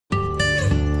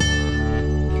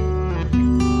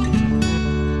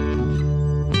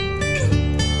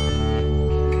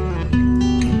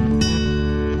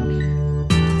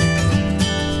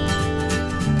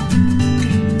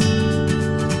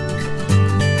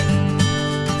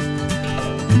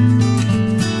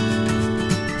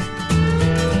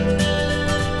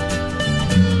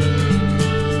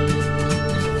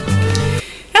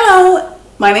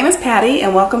My name is Patty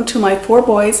and welcome to my Four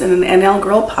Boys and an NL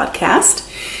Girl podcast.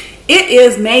 It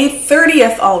is May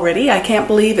 30th already. I can't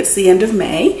believe it's the end of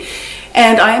May.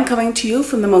 And I am coming to you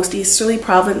from the most easterly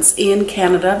province in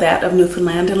Canada, that of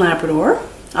Newfoundland and Labrador.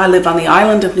 I live on the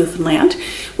island of Newfoundland,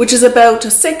 which is about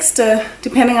a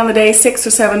depending on the day, 6 or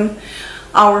 7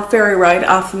 hour ferry ride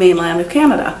off the mainland of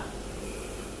Canada.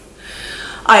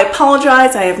 I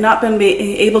apologize, I have not been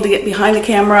able to get behind the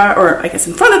camera, or I guess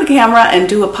in front of the camera, and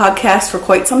do a podcast for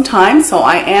quite some time, so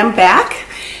I am back,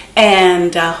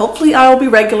 and hopefully I will be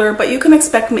regular, but you can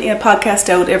expect me a podcast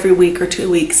out every week or 2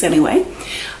 weeks anyway.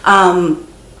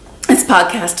 This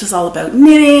podcast is all about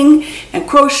knitting, and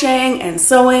crocheting, and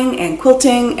sewing, and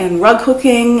quilting, and rug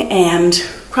hooking, and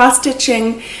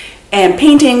cross-stitching, and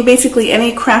painting, basically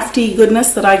any crafty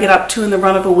goodness that I get up to in the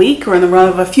run of a week or in the run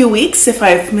of a few weeks if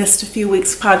I've missed a few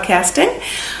weeks podcasting.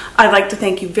 I'd like to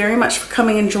thank you very much for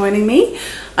coming and joining me.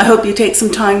 I hope you take some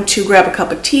time to grab a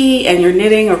cup of tea and you're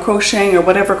knitting or crocheting or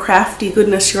whatever crafty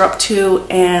goodness you're up to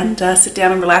and sit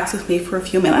down and relax with me for a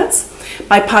few minutes.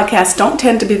 My podcasts don't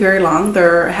tend to be very long.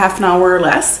 They're half an hour or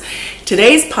less.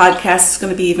 Today's podcast is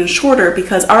going to be even shorter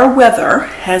because our weather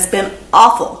has been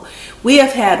awful. We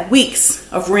have had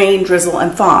weeks of rain, drizzle,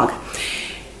 and fog.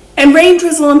 And rain,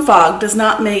 drizzle, and fog does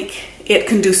not make it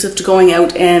conducive to going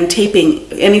out and taping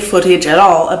any footage at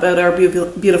all about our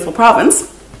beautiful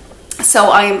province.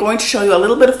 So I am going to show you a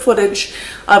little bit of footage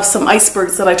of some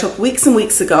icebergs that I took weeks and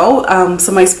weeks ago,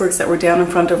 some icebergs that were down in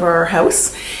front of our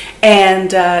house.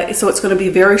 And so it's going to be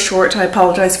very short. I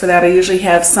apologize for that. I usually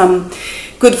have some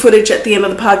good footage at the end of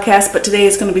the podcast, but today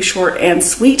is going to be short and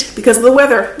sweet because of the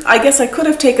weather. I guess I could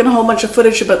have taken a whole bunch of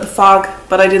footage about the fog,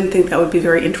 but I didn't think that would be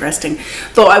very interesting.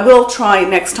 Though I will try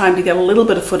next time to get a little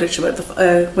bit of footage about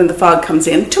when the fog comes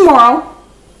in tomorrow,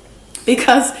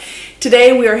 because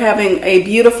today we are having a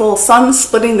beautiful sun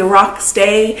splitting the rocks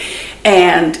day,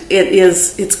 and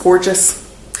it's gorgeous.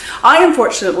 I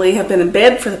unfortunately have been in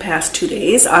bed for the past 2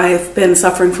 days. I've been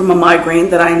suffering from a migraine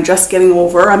that I'm just getting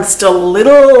over. I'm still a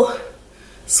little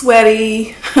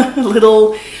sweaty, a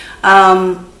little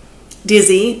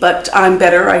dizzy, but I'm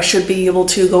better. I should be able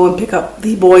to go and pick up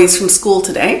the boys from school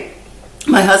today.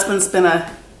 My husband's been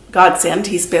a godsend.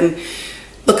 He's been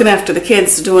looking after the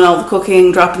kids, doing all the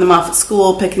cooking, dropping them off at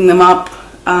school, picking them up,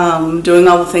 doing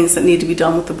all the things that need to be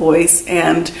done with the boys.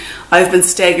 And I've been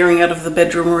staggering out of the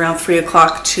bedroom around 3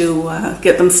 o'clock to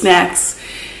get them snacks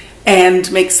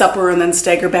and make supper, and then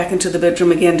stagger back into the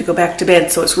bedroom again to go back to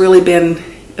bed. So it's really been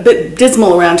a bit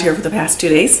dismal around here for the past 2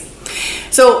 days.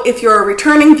 So if you're a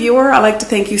returning viewer, I'd like to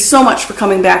thank you so much for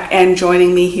coming back and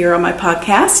joining me here on my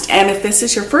podcast. And if this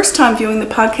is your first time viewing the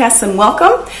podcast, then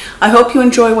welcome. I hope you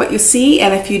enjoy what you see.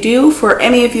 And if you do, for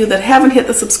any of you that haven't hit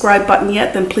the subscribe button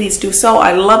yet, then please do so.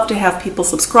 I love to have people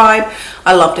subscribe.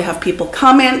 I love to have people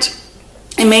comment.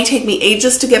 It may take me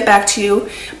ages to get back to you,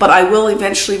 but I will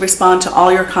eventually respond to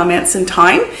all your comments in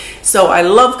time. So I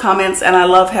love comments, and I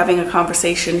love having a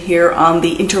conversation here on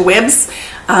the interwebs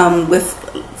with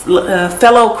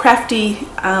fellow crafty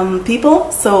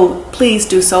people. So please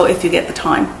do so if you get the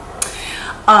time.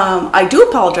 I do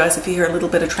apologize if you hear a little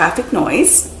bit of traffic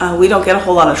noise. We don't get a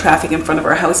whole lot of traffic in front of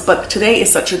our house, but today is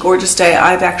such a gorgeous day.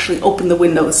 I've actually opened the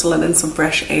windows to let in some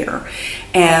fresh air.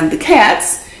 And the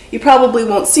cats, you probably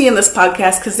won't see in this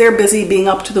podcast because they're busy being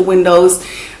up to the windows,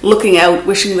 looking out,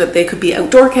 wishing that they could be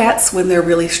outdoor cats when they're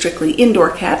really strictly indoor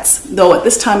cats. Though at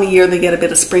this time of year they get a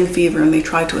bit of spring fever and they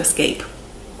try to escape.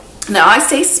 Now I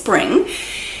say spring.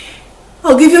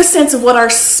 I'll give you a sense of what our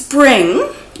spring,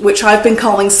 which I've been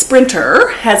calling Sprinter,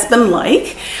 has been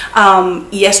like.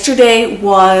 Yesterday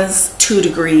was 2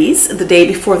 degrees. The day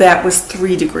before that was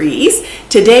 3 degrees.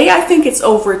 Today I think it's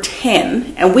over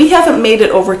 10, and we haven't made it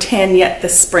over 10 yet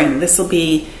this spring. This will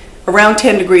be around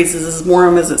 10 degrees, is as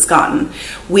warm as it's gotten.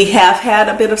 We have had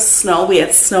a bit of snow. We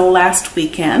had snow last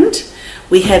weekend.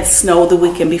 We had snow the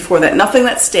weekend before that. Nothing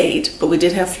that stayed, but we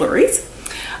did have flurries.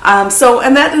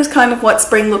 And that is kind of what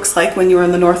spring looks like when you're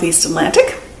in the Northeast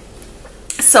Atlantic.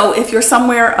 So if you're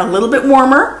somewhere a little bit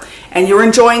warmer and you're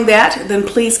enjoying that, then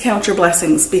please count your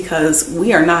blessings, because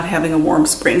we are not having a warm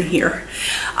spring here.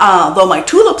 Though my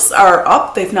tulips are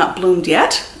up, they've not bloomed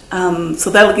yet.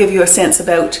 So that'll give you a sense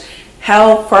about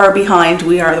how far behind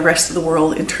we are the rest of the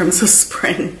world in terms of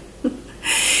spring.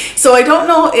 So I don't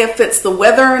know if it's the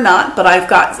weather or not, but I've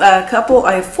got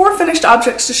I have 4 finished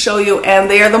objects to show you, and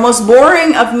they are the most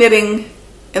boring of knitting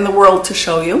in the world to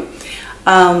show you.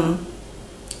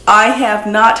 I have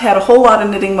not had a whole lot of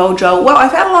knitting mojo. Well,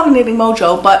 I've had a lot of knitting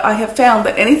mojo, but I have found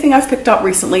that anything I've picked up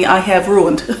recently, I have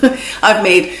ruined. I've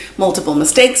made multiple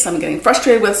mistakes I'm getting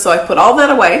frustrated with, so I put all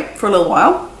that away for a little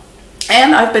while.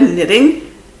 And I've been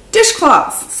knitting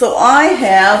dishcloths. So I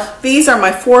have, these are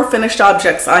my 4 finished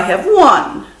objects. I have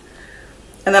 1,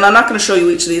 and then I'm not going to show you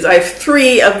each of these. I have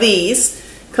 3 of these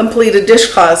completed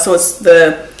dishcloths. So it's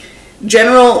the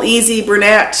General Easy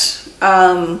Brunette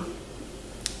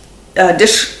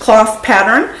dishcloth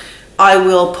pattern. I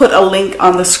will put a link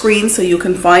on the screen so you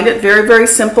can find it. Very, very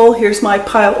simple. Here's my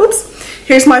pile. Oops.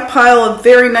 Here's my pile of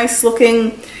very nice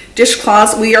looking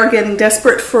dishcloths. We are getting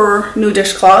desperate for new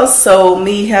dishcloths, so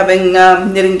me having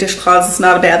knitting dishcloths is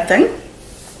not a bad thing.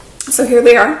 So here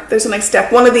they are. There's a nice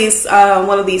stack. One of these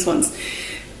ones.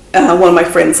 One of my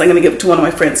friends. I'm going to give it to one of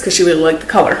my friends because she really liked the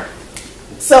color.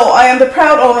 So I am the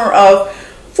proud owner of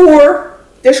 4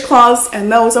 dishcloths,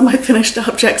 and those are my finished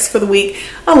objects for the week.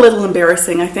 A little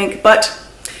embarrassing, I think, but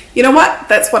you know what?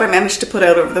 That's what I managed to put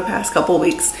out over the past couple of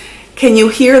weeks. Can you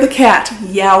hear the cat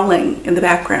yowling in the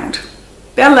background?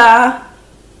 Bella!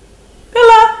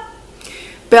 Bella!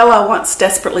 Bella wants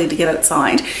desperately to get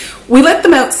outside. We let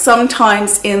them out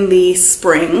sometimes in the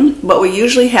spring, but what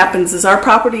usually happens is our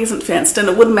property isn't fenced, and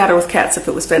it wouldn't matter with cats if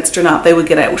it was fenced or not. They would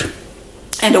get out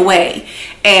and away,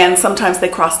 and sometimes they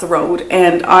cross the road,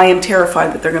 and I am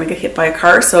terrified that they're going to get hit by a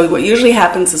car. So what usually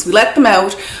happens is we let them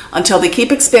out until they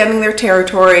keep expanding their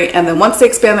territory, and then once they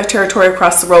expand their territory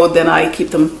across the road, then I keep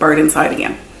them barred inside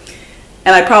again.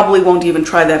 And I probably won't even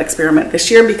try that experiment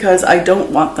this year because I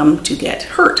don't want them to get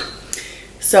hurt.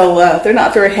 So they're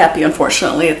not very happy,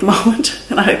 unfortunately, at the moment,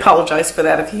 and I apologize for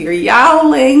that if you hear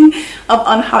yowling of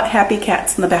unhappy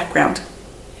cats in the background.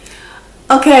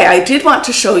 Okay, I did want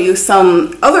to show you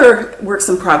some other works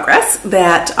in progress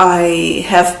that I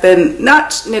have been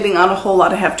not knitting on a whole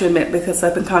lot, I have to admit, because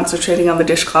I've been concentrating on the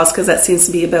dishcloths because that seems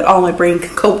to be about all my brain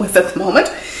can cope with at the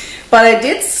moment. But I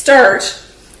did start,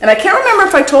 and I can't remember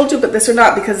if I told you about this or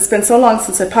not because it's been so long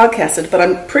since I podcasted, but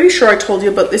I'm pretty sure I told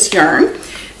you about this yarn.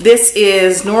 This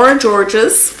is Nora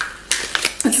George's.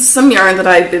 This is some yarn that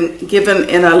I've been given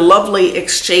in a lovely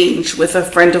exchange with a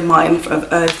friend of mine,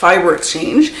 a fiber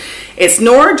exchange. It's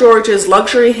Nora George's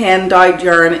luxury hand-dyed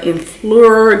yarn in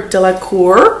Fleur de la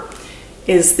Cour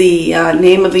is the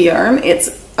name of the yarn. It's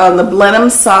on the Blenheim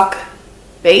sock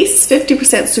base,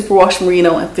 50% superwash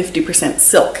merino and 50%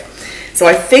 silk. So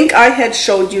I think I had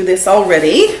showed you this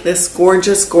already, this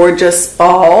gorgeous, gorgeous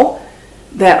ball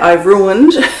that I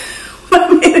ruined when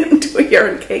I made it into a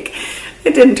yarn cake.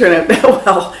 It didn't turn out that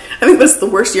well. I think this is the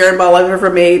worst yarn ball I've ever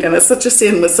made, and it's such a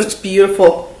sin with such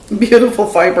beautiful, beautiful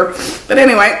fiber. But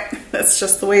anyway, that's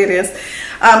just the way it is.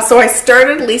 So I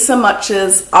started Lisa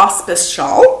Much's Auspice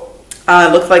shawl.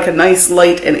 It looked like a nice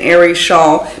light and airy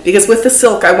shawl because with the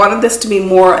silk I wanted this to be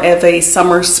more of a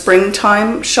summer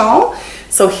springtime shawl.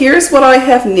 So here's what I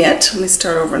have knit. Let me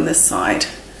start over on this side.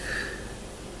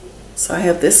 So I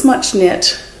have this much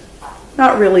knit,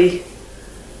 not really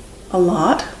a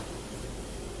lot.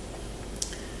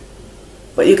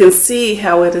 But you can see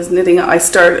how it is knitting. I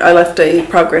left a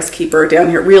progress keeper down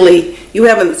here. Really,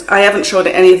 I haven't showed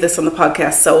any of this on the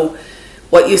podcast, so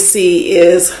what you see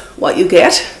is what you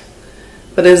get,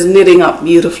 but it is knitting up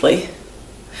beautifully.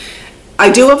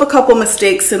 I do have a couple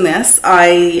mistakes in this.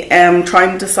 I am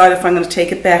trying to decide if I'm going to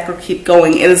take it back or keep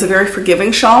going. It is a very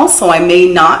forgiving shawl, so I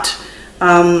may not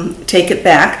take it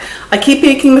back. I keep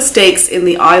making mistakes in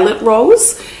the eyelet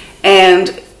rows,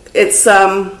 and it's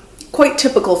quite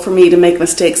typical for me to make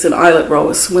mistakes in eyelet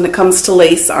rows. When it comes to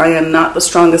lace, I am not the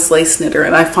strongest lace knitter,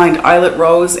 and I find eyelet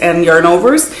rows and yarn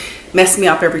overs mess me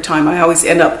up every time. I always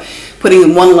end up putting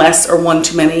in one less or one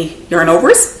too many yarn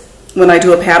overs when I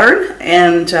do a pattern,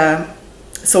 and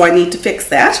so I need to fix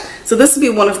that. So this will be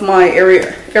one of my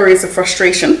areas of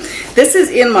frustration. This is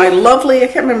in my lovely, I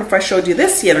can't remember if I showed you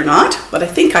this yet or not, but I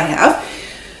think I have.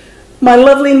 My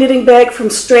lovely knitting bag from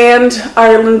Strand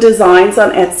Ireland Designs on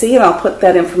Etsy, and I'll put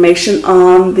that information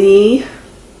on the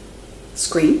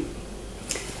screen.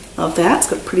 Love that. It's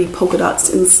got pretty polka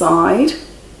dots inside.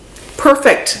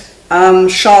 Perfect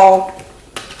shawl.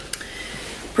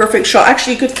 Perfect shawl.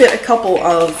 Actually, you could fit a couple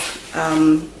of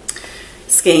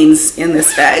skeins in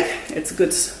this bag. It's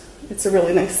a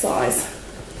really nice size.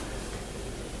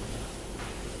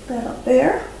 That up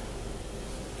there.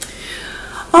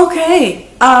 Okay,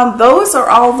 those are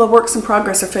all the works in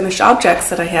progress or finished objects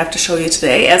that I have to show you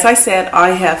today. As I said,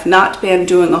 I have not been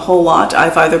doing a whole lot.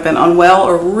 I've either been unwell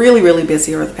or really, really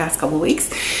busy over the past couple of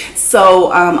weeks.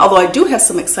 So, although I do have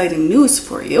some exciting news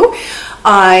for you,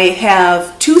 I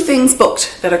have 2 things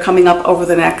booked that are coming up over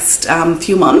the next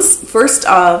few months. First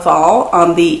of all,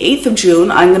 on the 8th of June,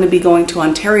 I'm going to be going to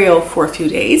Ontario for a few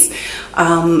days.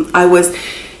 I was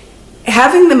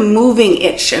having the moving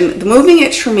itch, and the moving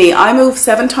itch for me, I moved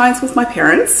 7 times with my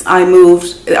parents. I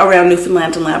moved around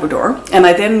Newfoundland and Labrador, and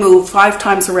I then moved 5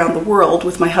 times around the world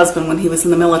with my husband when he was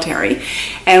in the military.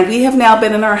 And we have now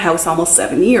been in our house almost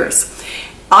 7 years.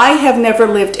 I have never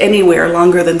lived anywhere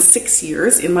longer than 6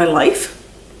 years in my life.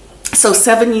 So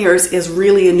 7 years is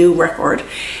really a new record.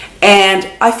 And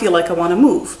I feel like I want to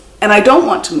move. And I don't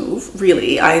want to move,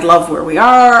 really. I love where we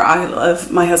are.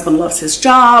 My husband loves his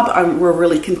job. We're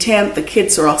really content. The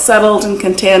kids are all settled and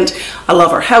content. I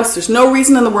love our house. There's no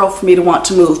reason in the world for me to want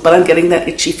to move, but I'm getting that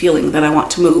itchy feeling that I want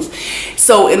to move.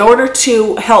 So in order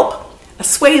to help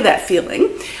assuage that feeling,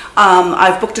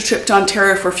 I've booked a trip to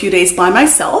Ontario for a few days by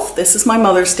myself. This is my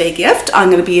Mother's Day gift.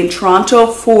 I'm going to be in Toronto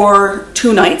for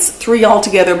 2 nights, 3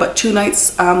 altogether, but 2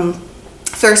 nights,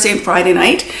 Thursday and Friday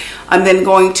night. I'm then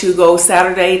going to go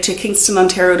Saturday to Kingston,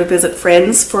 Ontario to visit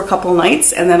friends for a couple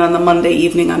nights, and then on the Monday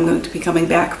evening I'm going to be coming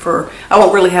back I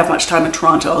won't really have much time in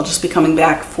Toronto. I'll just be coming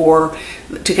back to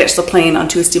catch the plane on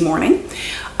Tuesday morning.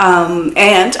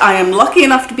 And I am lucky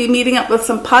enough to be meeting up with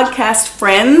some podcast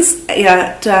friends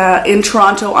in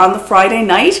Toronto on the Friday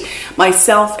night.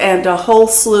 Myself and a whole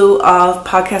slew of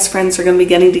podcast friends are going to be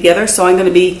getting together, so I'm going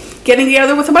to be getting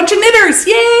together with a bunch of knitters,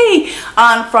 yay,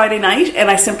 on Friday night,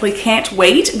 and I simply can't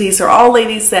wait. These are all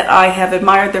ladies that I have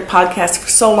admired their podcast for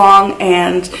so long,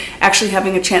 and actually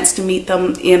having a chance to meet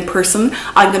them in person,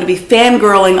 I'm going to be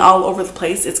fangirling all over the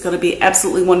place. It's going to be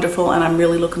absolutely wonderful, and I'm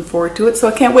really looking forward to it, so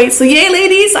I can't wait. So yay,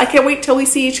 ladies, I can't wait till we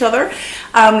see each other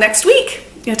next week.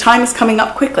 Time is coming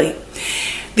up quickly.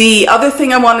 The other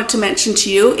thing I wanted to mention to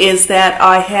you is that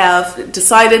I have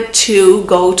decided to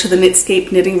go to the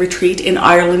Knitscape Knitting Retreat in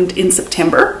Ireland in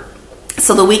September.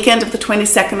 So the weekend of the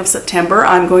 22nd of September,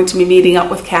 I'm going to be meeting up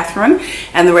with Catherine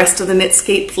and the rest of the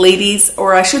Knitscape ladies,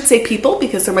 or I should say people,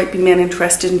 because there might be men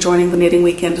interested in joining the knitting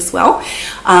weekend as well.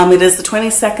 It is the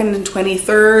 22nd and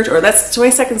 23rd, or that's the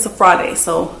 22nd is a Friday,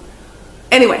 so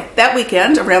anyway, that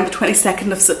weekend, around the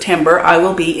 22nd of September, I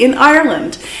will be in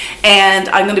Ireland, and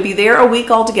I'm going to be there a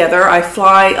week altogether.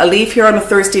 I leave here on a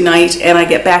Thursday night, and I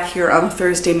get back here on a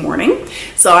Thursday morning.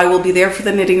 So I will be there for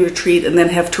the knitting retreat, and then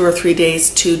have 2 or 3 days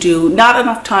to do, not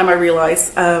enough time, I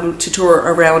realize, to tour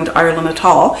around Ireland at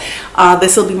all.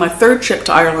 This will be my 3rd trip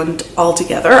to Ireland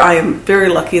altogether. I am very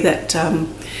lucky that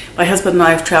my husband and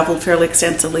I have traveled fairly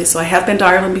extensively, so I have been to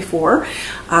Ireland before,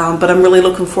 but I'm really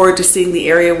looking forward to seeing the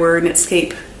area where the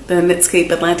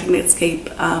Atlantic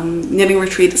Knitscape knitting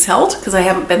retreat is held, because I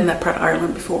haven't been in that part of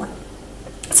Ireland before.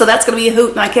 So that's going to be a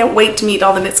hoot, and I can't wait to meet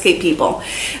all the Knitscape people.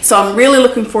 So I'm really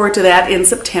looking forward to that in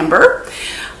September.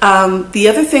 The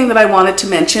other thing that I wanted to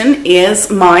mention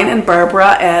is mine and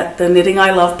Barbara at the Knitting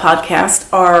I Love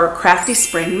podcast, our Crafty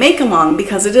Spring Make-Along,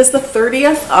 because it is the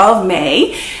 30th of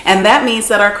May, and that means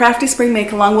that our Crafty Spring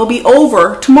Make-Along will be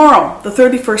over tomorrow, the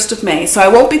 31st of May. So I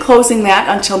won't be closing that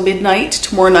until midnight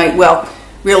tomorrow night. Well,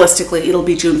 realistically, it'll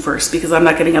be June 1st, because I'm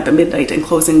not getting up at midnight and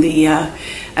closing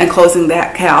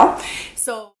that cal.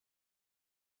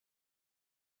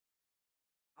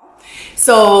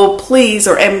 So please,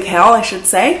 or MCAL, I should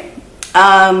say,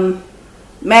 Mal,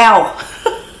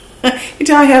 you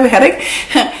tell I have a headache,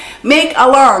 make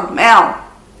along, Mal.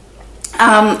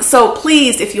 So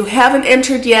please, if you haven't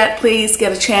entered yet, please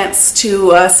get a chance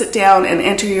to sit down and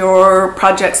enter your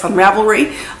projects on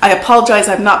Ravelry. I apologize,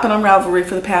 I've not been on Ravelry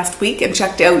for the past week and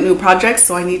checked out new projects,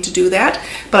 so I need to do that,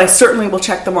 but I certainly will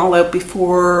check them all out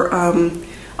before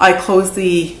I close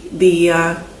the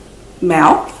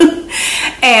Mal.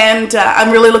 And I'm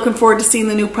really looking forward to seeing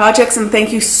the new projects, and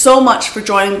thank you so much for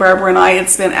joining Barbara and I.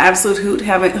 It's been an absolute hoot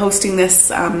hosting this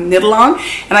knit along,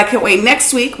 and I can't wait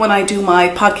next week when I do my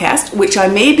podcast, which I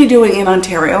may be doing in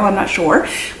Ontario, I'm not sure,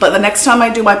 but the next time I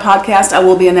do my podcast, I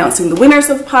will be announcing the winners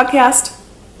of the podcast,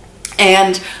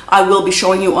 and I will be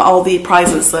showing you all the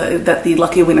prizes that the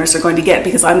lucky winners are going to get,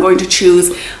 because I'm going to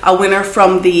choose a winner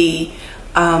from the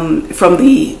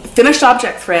finished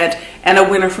object thread and a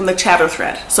winner from the chatter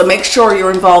thread. So make sure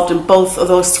you're involved in both of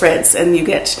those threads, and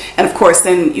of course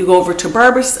then you go over to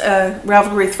Barbara's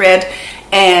Ravelry thread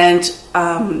and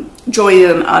join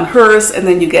in on hers, and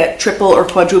then you get triple or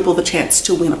quadruple the chance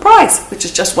to win a prize, which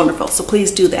is just wonderful. So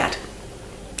please do that.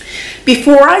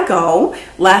 Before I go,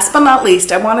 last but not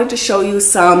least, I wanted to show you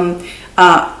some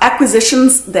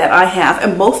acquisitions that I have,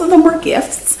 and both of them were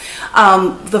gifts.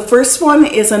 The first one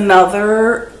is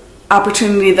another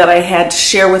opportunity that I had to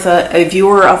share with a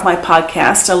viewer of my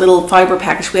podcast, a little fiber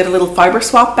package. We had a little fiber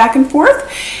swap back and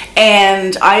forth,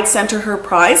 and I had sent her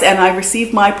prize, and I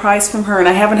received my prize from her, and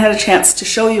I haven't had a chance to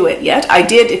show you it yet. I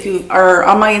did. If you are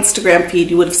on my Instagram feed,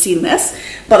 you would have seen this,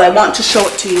 but I want to show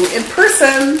it to you in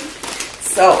person.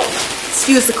 So,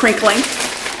 excuse the crinkling.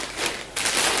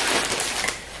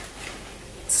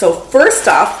 So first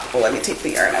off, well, let me take the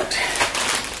yarn out.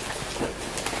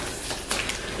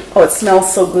 Oh, it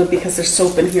smells so good because there's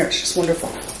soap in here. It's just wonderful.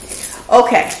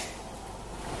 Okay.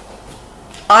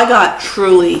 I got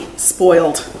truly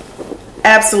spoiled.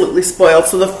 Absolutely spoiled.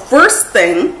 So the first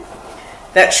thing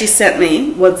that she sent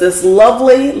me was this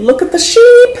lovely, look at the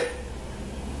sheep.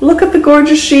 Look at the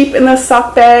gorgeous sheep in this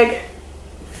sock bag.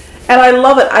 And I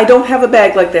love it. I don't have a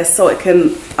bag like this, so I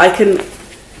can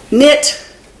knit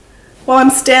while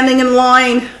I'm standing in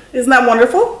line. Isn't that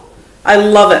wonderful? I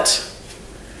love it.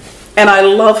 And I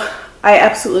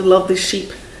absolutely love this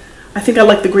sheep. I think I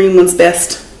like the green ones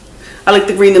best. I like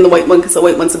the green and the white one because the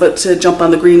white one's about to jump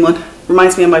on the green one.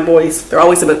 Reminds me of my boys. They're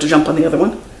always about to jump on the other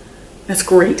one. That's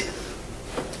great.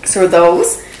 So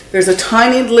those. There's a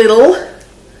tiny little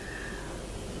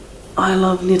I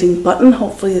love knitting button.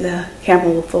 Hopefully the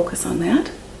camera will focus on that.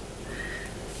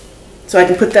 So I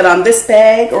can put that on this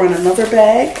bag or on another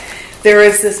bag. There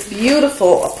is this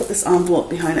beautiful, I'll put this envelope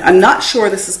behind it. I'm not sure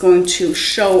this is going to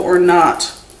show or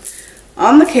not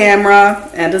on the camera.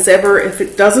 And as ever, if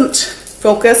it doesn't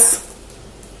focus,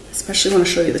 especially when I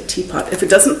show you the teapot, if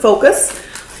it doesn't focus,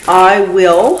 I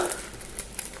will, if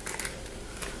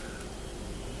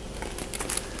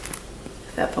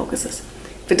that focuses.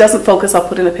 If it doesn't focus, I'll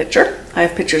put in a picture. I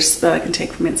have pictures that I can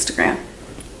take from Instagram.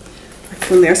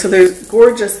 From there, so there's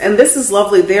gorgeous, and this is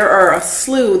lovely. There are a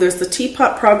slew. There's the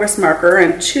teapot progress marker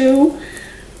and 2,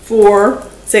 4,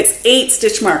 6, 8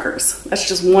 stitch markers. That's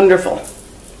just wonderful.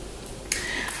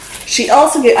 She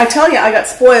also I tell you, I got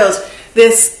spoiled.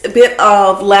 This bit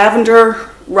of lavender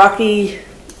Rocky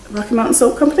Mountain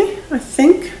Soap Company, I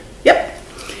think. Yep,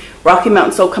 Rocky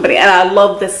Mountain Soap Company, and I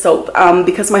love this soap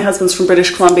because my husband's from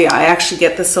British Columbia. I actually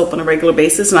get this soap on a regular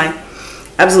basis, and I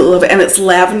absolutely love it. And it's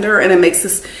lavender, and it makes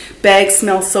this bag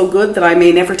smell so good that I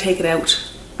may never take it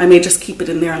out. I may just keep it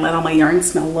in there and let all my yarn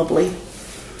smell lovely.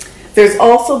 There's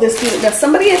also this, now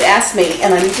somebody had asked me,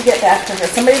 and I need to get back to her,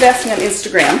 somebody had asked me on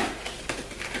Instagram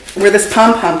where this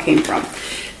pom-pom came from.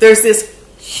 There's this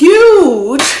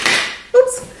huge,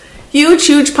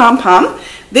 huge pom-pom.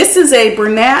 This is a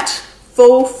Bernat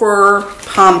faux fur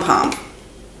pom-pom.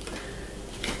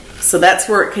 So that's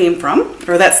where it came from,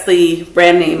 or that's the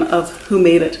brand name of who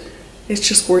made it. It's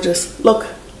just gorgeous. Look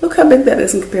how big that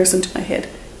is in comparison to my head.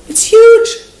 It's huge.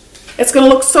 It's gonna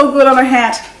look so good on her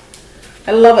hat.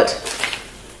 I love it.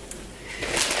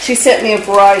 She sent me a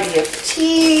variety of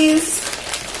teas.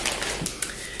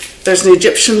 There's an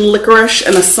Egyptian licorice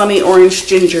and a sunny orange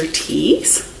ginger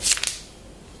teas.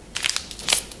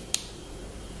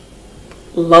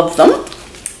 Love them.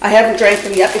 I haven't drank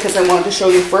them yet because I wanted to show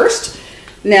you first.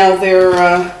 Now they're,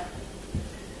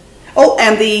 oh,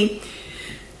 and the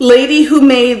lady who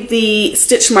made the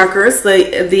stitch markers,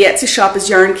 the Etsy shop is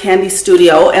Yarn Candy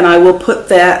Studio, and I will put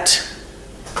that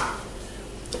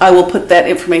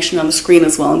information on the screen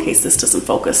as well in case this doesn't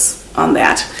focus on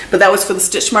that. But that was for the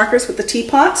stitch markers with the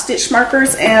teapot stitch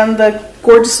markers and the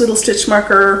gorgeous little stitch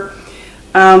marker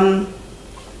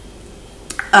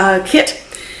kit.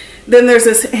 Then there's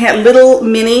this little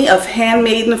mini of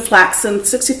handmade flaxen,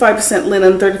 65%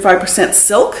 linen, 35%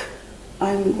 silk.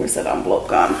 Where's that envelope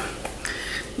gone?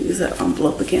 Use that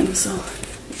envelope again so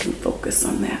we can focus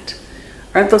on that.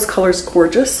 Aren't those colors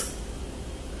gorgeous?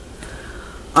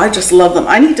 I just love them.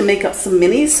 I need to make up some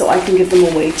minis so I can give them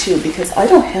away too because I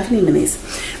don't have any minis.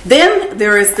 Then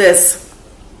there is this,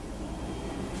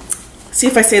 see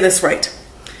if I say this right,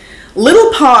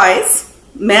 Little Pies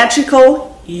Magical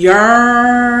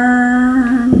Yarn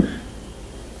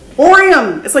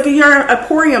Orium. It's like a yarn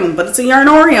aporium, but it's a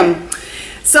yarnorium.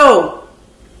 So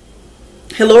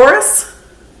Hiloris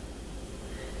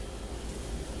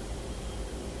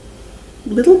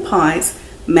Little Pies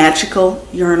Magical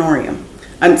Yarnorium.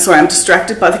 I'm sorry, I'm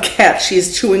distracted by the cat.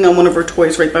 She's chewing on one of her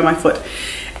toys right by my foot.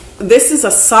 This is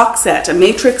a sock set, a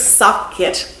matrix sock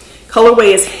kit.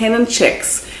 Colorway is Hen and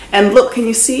Chicks. And look, can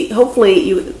you see,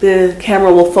 hopefully the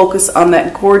camera will focus on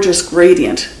that gorgeous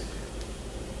gradient.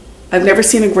 I've never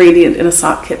seen a gradient in a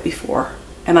sock kit before.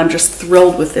 And I'm just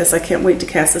thrilled with this. I can't wait to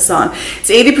cast this on. It's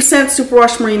 80%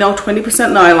 superwash merino,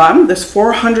 20% nylon. There's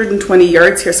 420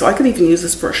 yards here, so I could even use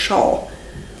this for a shawl.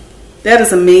 That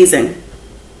is amazing.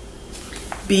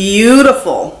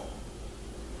 Beautiful.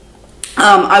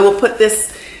 I will put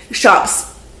this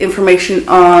shop's information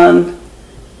on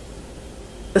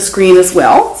the screen as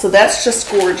well. So that's just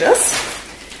gorgeous.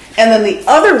 And then the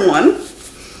other one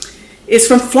is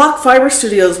from Flock Fiber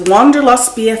Studios,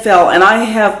 Wanderlust BFL, and I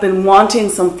have been wanting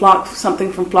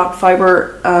something from Flock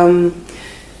Fiber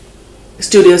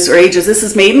Studios for ages. This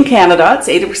is made in Canada. It's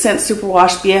 80%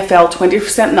 superwash BFL,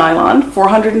 20% nylon,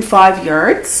 405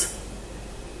 yards.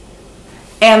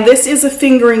 And this is a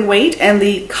fingering weight, and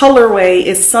the colorway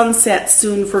is Sunset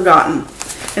Soon Forgotten.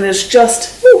 And it's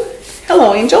just, ooh,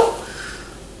 hello Angel.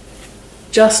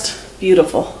 Just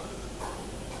beautiful.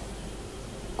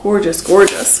 Gorgeous,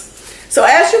 gorgeous. So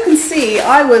as you can see,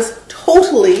 I was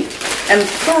totally and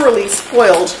thoroughly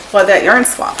spoiled by that yarn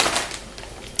swap.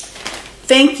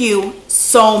 Thank you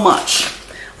so much.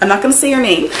 I'm not going to say your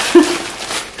name.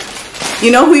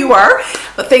 You know who you are,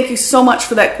 but thank you so much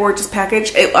for that gorgeous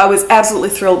package. I was absolutely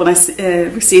thrilled when I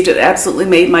received it. It absolutely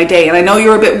made my day. And I know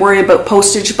you're a bit worried about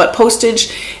postage, but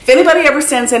postage, if anybody ever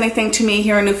sends anything to me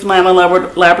here in Newfoundland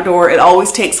and Labrador, it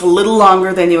always takes a little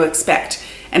longer than you expect.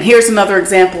 And here's another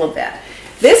example of that.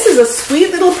 This is a sweet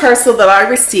little parcel that I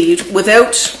received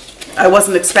I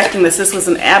wasn't expecting this. This was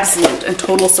an absolute and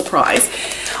total surprise.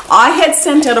 I had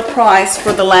sent out a prize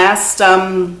for the last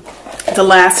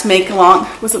make-along.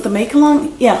 Was it the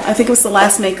make-along? Yeah, I think it was the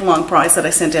last make-along prize that I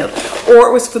sent out. Or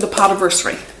it was for the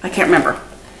Potiversary. I can't remember.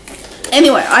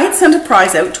 Anyway, I had sent a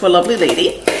prize out to a lovely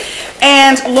lady.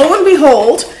 And lo and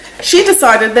behold, she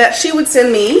decided that she would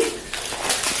send me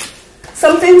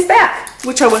some things back,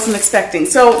 which I wasn't expecting.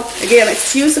 So again,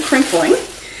 excuse the crinkling,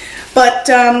 but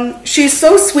she's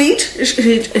so sweet.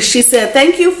 She said,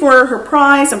 thank you for her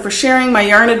prize and for sharing my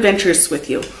yarn adventures with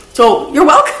you. So you're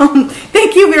welcome.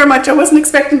 Thank you very much. I wasn't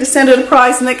expecting to send her a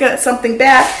prize and then get something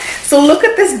back. So look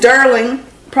at this darling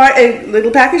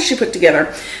little package she put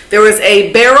together. There was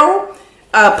a barrel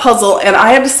puzzle, and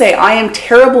I have to say I am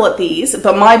terrible at these,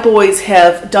 but my boys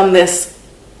have done this.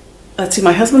 Let's see,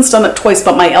 my husband's done it twice,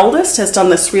 but my eldest has done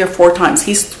this 3 or 4 times.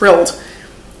 He's thrilled.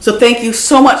 So thank you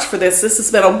so much for this. This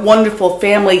has been a wonderful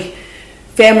family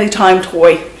time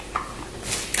toy.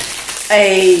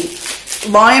 A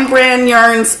Lion Brand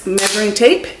Yarns measuring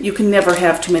tape. You can never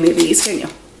have too many of these, can you?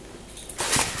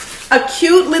 A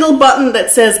cute little button that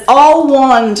says All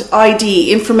Wand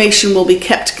ID. Information will be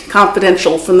kept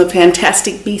confidential from the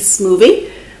Fantastic Beasts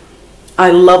movie.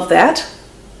 I love that.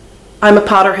 I'm a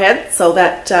Potterhead, so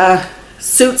that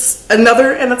suits and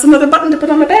it's another button to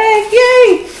put on my bag.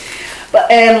 Yay!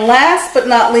 And last but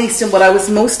not least, and what I was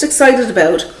most excited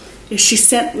about, is she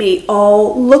sent me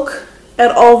look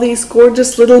at all these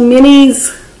gorgeous little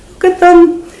minis. Look at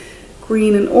them.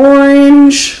 Green and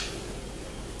orange.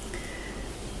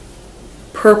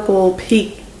 Purple,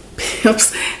 peach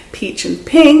and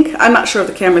pink. I'm not sure if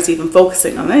the camera's even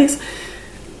focusing on these.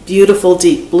 Beautiful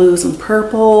deep blues and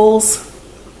purples.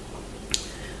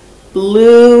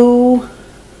 Blue,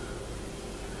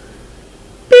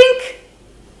 pink,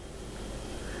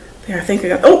 there I think I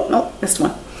got, oh no, missed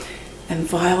one, and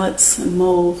violets and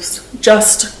mauves,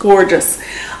 just gorgeous.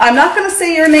 I'm not going to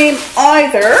say your name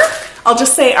either, I'll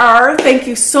just say R. Thank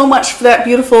you so much for that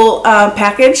beautiful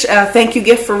package. Thank you,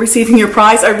 gift, for receiving your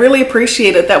prize. I really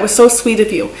appreciate it. That was so sweet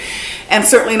of you. And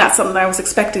certainly not something I was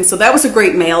expecting. So that was a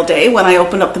great mail day when I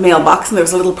opened up the mailbox and there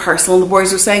was a little parcel and the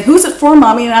boys were saying, who's it for,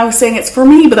 Mommy? And I was saying, it's for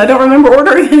me, but I don't remember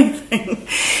ordering anything.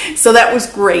 So that was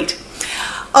great.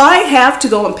 I have to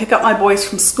go and pick up my boys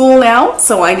from school now,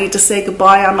 so I need to say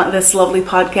goodbye on this lovely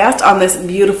podcast on this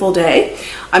beautiful day.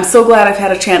 I'm so glad I've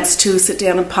had a chance to sit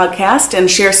down and podcast and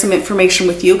share some information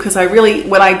with you, because I really,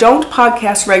 when I don't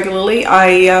podcast regularly,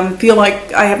 I feel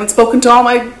like I haven't spoken to all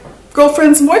my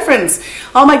girlfriends and boyfriends,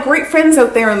 all my great friends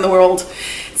out there in the world.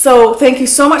 So thank you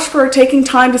so much for taking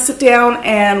time to sit down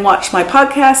and watch my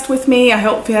podcast with me. I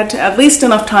hope you had at least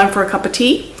enough time for a cup of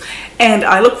tea. And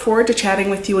I look forward to chatting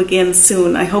with you again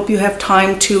soon. I hope you have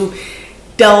time to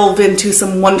delve into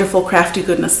some wonderful crafty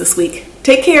goodness this week.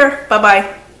 Take care.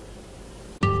 Bye-bye.